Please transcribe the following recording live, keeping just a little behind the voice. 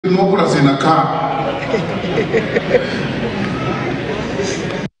Democracy inakaa.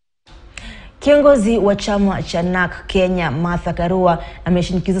 Kiongozi wa chama cha NAK Kenya Karua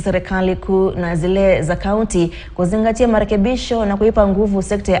ameshinikiza serikali kuu na zile za kaunti kuzingatia marekebisho na kuipa nguvu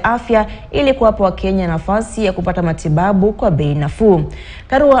sekta ya afya ili kuwapa Wakenya nafasi ya kupata matibabu kwa bei nafuu.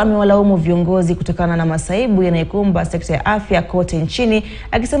 Karua amewalaumu viongozi kutokana na masaibu yanayokumba sekta ya afya kote nchini,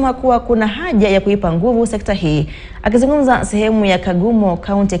 akisema kuwa kuna haja ya kuipa nguvu sekta hii. Akizungumza sehemu ya Kagumo,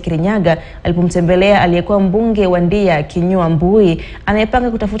 kaunti ya Kirinyaga, alipomtembelea aliyekuwa mbunge wa Ndia Kinyua Mbui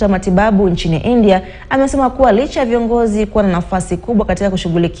anayepanga kutafuta matibabu nchini India, amesema kuwa licha ya viongozi kuwa na nafasi kubwa katika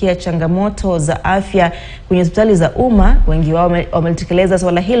kushughulikia changamoto za afya kwenye hospitali za umma, wengi wao wamelitekeleza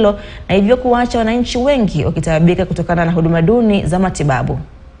swala hilo na hivyo kuacha wananchi wengi wakitaabika kutokana na huduma duni za matibabu.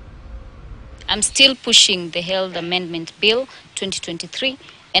 I'm still pushing the Health Amendment Bill 2023,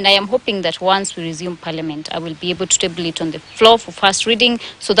 and I am hoping that once we resume Parliament, I will be able to table it on the floor for first reading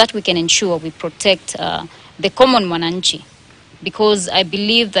so that we can ensure we protect the common mwananchi. Because I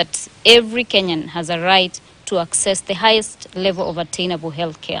believe that every Kenyan has a right to access the highest level of attainable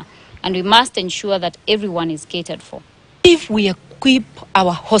health care, and we must ensure that everyone is catered for. If we equip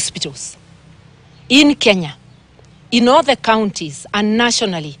our hospitals in Kenya, in all the counties and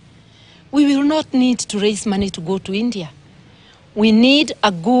nationally, we will not need to raise money to go to India. We need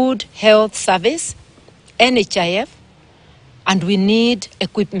a good health service, NHIF, and we need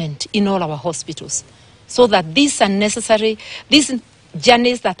equipment in all our hospitals, so that these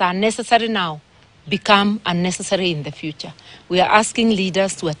journeys that are necessary now become unnecessary in the future. We are asking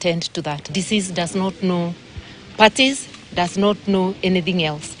leaders to attend to that. Disease does not know parties, does not know anything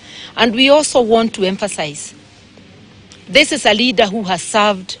else. And we also want to emphasize, this is a leader who has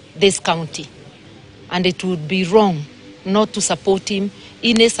served this county, and it would be wrong not to support him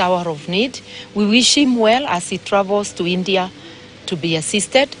in his hour of need. We wish him well as he travels to India to be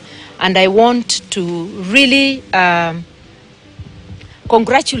assisted. And I want to really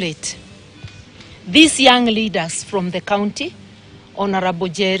congratulate these young leaders from the county, Honorable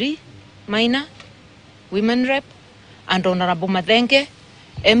Jerry Maina, Women Rep, and Honorable Madenge,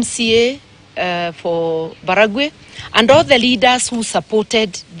 MCA for Baragwe, and all the leaders who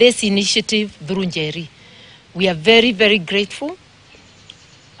supported this initiative through Jerry. We are very, very grateful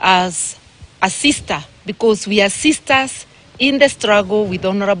as a sister, because we are sisters in the struggle with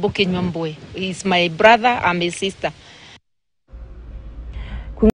Honorable Kinyua Mbui. He is my brother, I'm his sister.